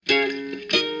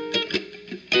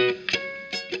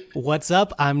What's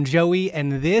up? I'm Joey,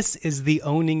 and this is the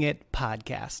Owning It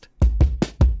podcast.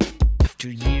 After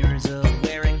years of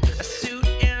wearing a suit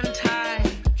and tie,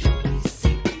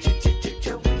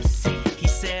 he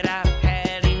said, I've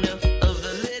had enough of the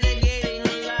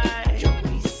litigating lie.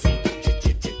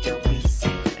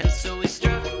 And so he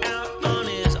struck out on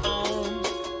his own.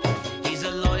 He's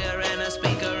a lawyer and a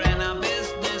speaker and a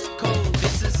business coach.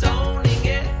 This is Owning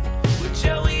It with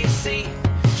Joey C.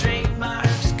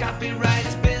 Trademarks,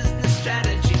 copyrights, business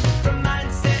strategy, from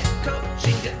mindset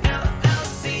coaching to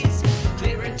LLCs.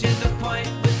 Clear and to the point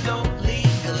with no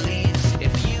legalese.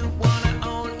 If you want to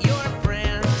own your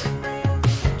brand,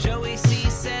 Joey C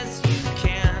says you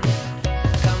can.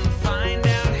 Come find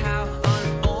out how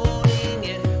on Owning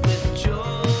It with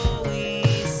Joey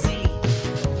C.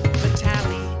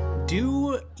 Vitale.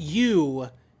 Do you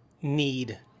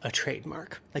need a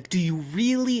trademark? Like, do you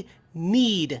really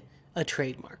need a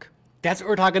trademark? That's what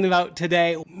we're talking about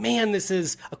today. Man, this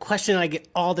is a question I get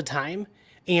all the time.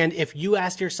 And if you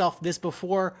asked yourself this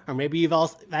before, or maybe you've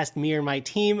also asked me or my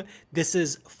team, this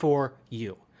is for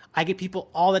you. I get people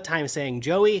all the time saying,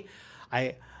 Joey,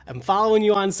 I am following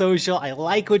you on social. I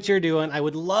like what you're doing. I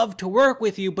would love to work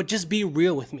with you, but just be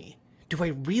real with me. Do I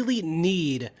really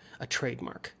need a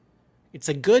trademark? It's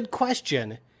a good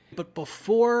question, but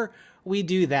before we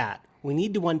do that, we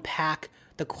need to unpack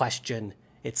the question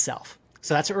itself.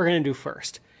 So that's what we're going to do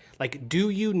first. Like, do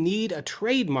you need a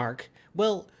trademark?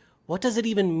 Well, what does it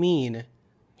even mean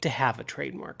to have a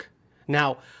trademark?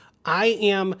 Now, I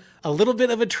am a little bit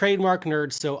of a trademark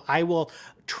nerd, so I will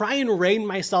try and rein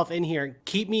myself in here.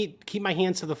 Keep my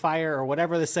hands to the fire, or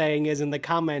whatever the saying is, in the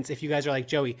comments if you guys are like,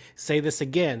 Joey, say this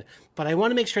again. But I want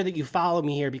to make sure that you follow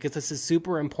me here because this is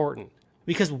super important.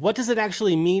 Because what does it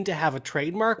actually mean to have a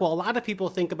trademark? Well, a lot of people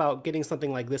think about getting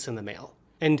something like this in the mail.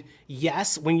 And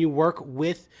yes, when you work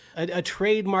with a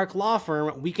trademark law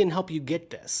firm, we can help you get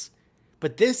this.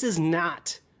 But this is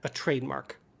not a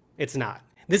trademark. It's not.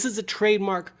 This is a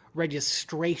trademark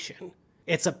registration.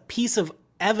 It's a piece of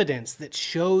evidence that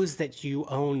shows that you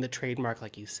own the trademark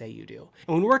like you say you do.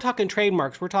 And when we're talking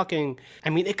trademarks, we're talking,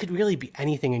 it could really be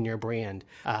anything in your brand.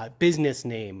 Business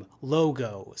name,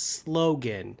 logo,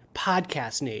 slogan,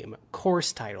 podcast name,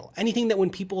 course title, anything that when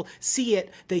people see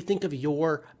it, they think of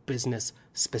your business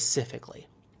specifically.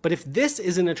 But if this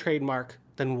isn't a trademark,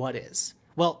 then what is?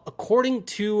 Well, according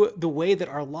to the way that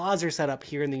our laws are set up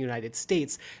here in the United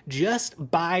States, just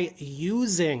by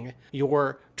using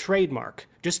your trademark,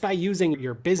 just by using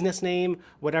your business name,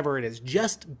 whatever it is,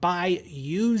 just by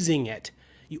using it,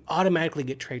 you automatically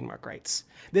get trademark rights.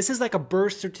 This is like a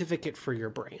birth certificate for your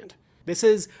brand. This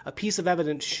is a piece of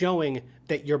evidence showing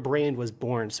that your brand was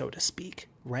born, so to speak,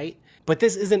 right? But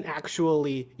this isn't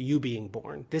actually you being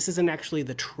born. This isn't actually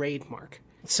the trademark.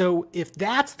 So if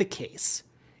that's the case,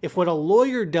 if what a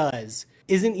lawyer does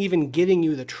isn't even getting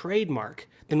you the trademark,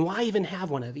 then why even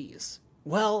have one of these?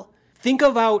 Well, think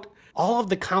about all of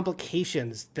the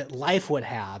complications that life would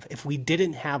have if we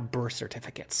didn't have birth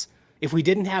certificates. If we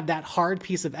didn't have that hard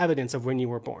piece of evidence of when you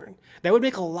were born. That would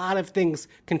make a lot of things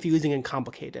confusing and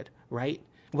complicated, right?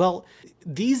 Well,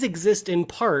 these exist in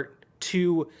part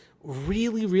to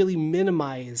really, really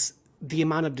minimize the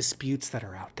amount of disputes that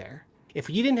are out there. If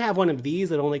you didn't have one of these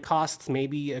that only costs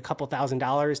maybe a couple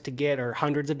 $1,000s to get, or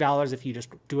hundreds of dollars if you just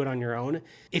do it on your own,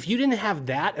 if you didn't have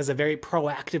that as a very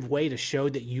proactive way to show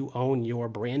that you own your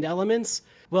brand elements,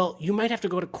 well, you might have to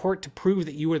go to court to prove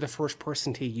that you were the first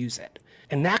person to use it.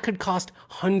 And that could cost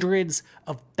hundreds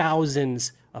of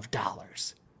thousands of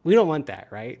dollars. We don't want that,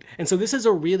 right? And so this is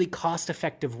a really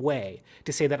cost-effective way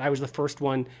to say that I was the first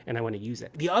one and I want to use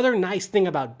it. The other nice thing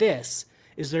about this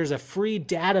is there's a free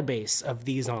database of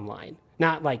these online.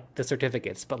 Not like the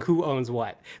certificates, but who owns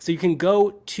what. So you can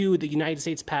go to the United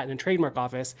States Patent and Trademark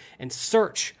Office and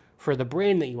search for the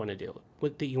brand that you want to do,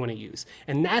 that you want to use.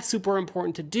 And that's super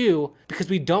important to do because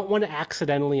we don't want to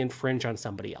accidentally infringe on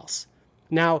somebody else.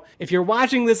 Now, if you're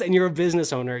watching this and you're a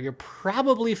business owner, you're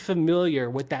probably familiar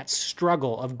with that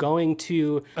struggle of going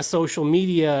to a social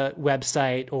media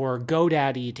website or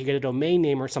GoDaddy to get a domain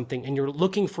name or something, and you're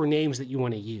looking for names that you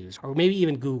want to use, or maybe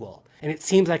even Google, and it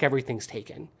seems like everything's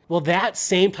taken. Well, that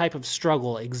same type of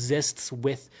struggle exists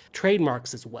with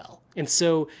trademarks as well. And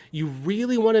so you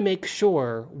really want to make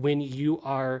sure when you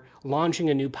are launching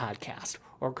a new podcast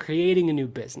or creating a new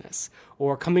business,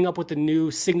 or coming up with a new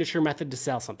signature method to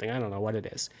sell something, I don't know what it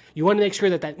is. You want to make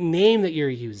sure that that name that you're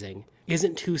using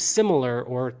isn't too similar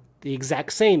or the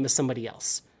exact same as somebody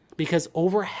else. because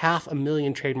over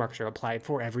 500,000 trademarks are applied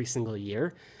for every single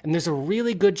year, and there's a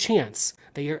really good chance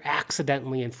that you're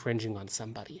accidentally infringing on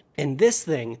somebody. And this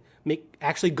thing,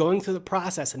 actually going through the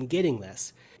process and getting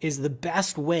this, is the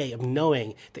best way of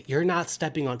knowing that you're not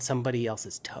stepping on somebody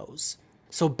else's toes.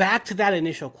 So back to that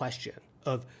initial question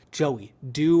of, Joey,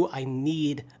 do I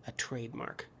need a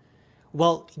trademark?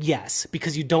 Well, yes,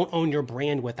 because you don't own your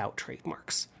brand without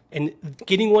trademarks. And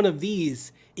getting one of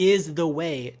these is the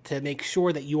way to make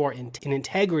sure that you are in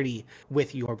integrity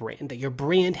with your brand, that your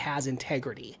brand has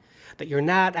integrity, that you're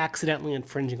not accidentally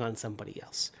infringing on somebody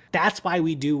else. That's why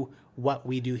we do what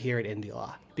we do here at Indie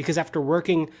Law. Because after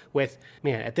working with,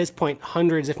 at this point,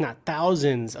 hundreds, if not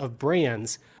thousands of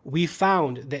brands, we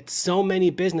found that so many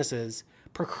businesses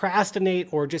procrastinate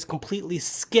or just completely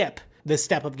skip the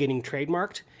step of getting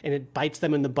trademarked, and it bites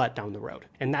them in the butt down the road.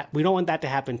 And that we don't want that to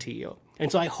happen to you. And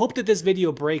so I hope that this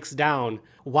video breaks down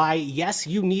why, yes,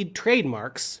 you need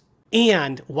trademarks,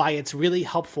 and why it's really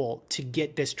helpful to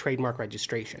get this trademark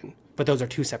registration. But those are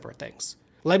two separate things.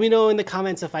 Let me know in the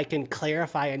comments if I can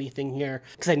clarify anything here,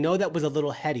 because I know that was a little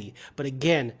heady. But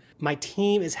again, my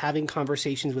team is having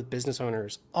conversations with business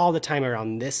owners all the time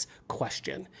around this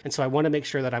question. And so I want to make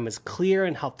sure that I'm as clear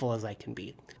and helpful as I can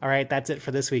be. All right, that's it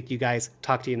for this week, you guys.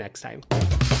 Talk to you next time.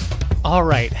 All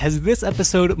right, has this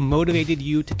episode motivated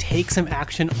you to take some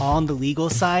action on the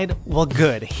legal side? Well,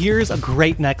 good. Here's a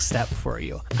great next step for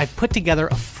you. I've put together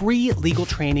a free legal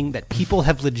training that people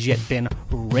have legit been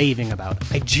raving about.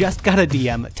 I just got a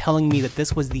DM telling me that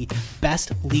this was the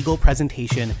best legal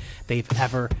presentation they've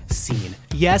ever seen.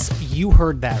 Yes, you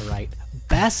heard that right.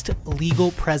 Best legal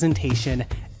presentation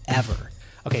ever.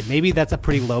 Okay, maybe that's a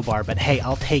pretty low bar, but hey,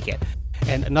 I'll take it.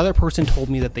 And another person told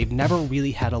me that they've never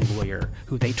really had a lawyer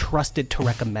who they trusted to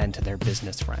recommend to their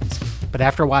business friends. But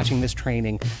after watching this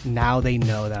training, now they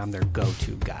know that I'm their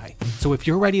go-to guy. So if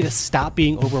you're ready to stop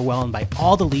being overwhelmed by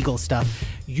all the legal stuff,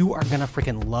 you are gonna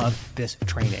freaking love this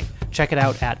training. Check it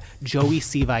out at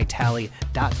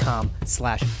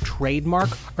joeycvitale.com/trademark,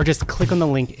 or just click on the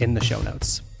link in the show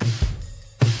notes.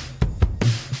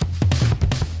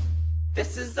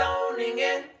 This is owning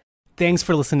it. Thanks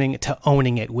for listening to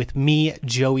Owning It with me,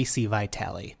 Joey C.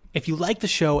 Vitale. If you like the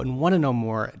show and want to know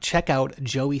more, check out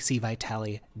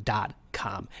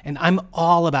joeycvitale.com. And I'm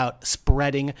all about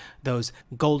spreading those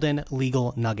golden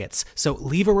legal nuggets. So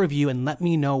leave a review and let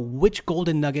me know which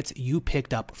golden nuggets you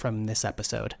picked up from this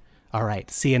episode. All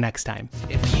right, see you next time.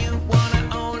 If you wanna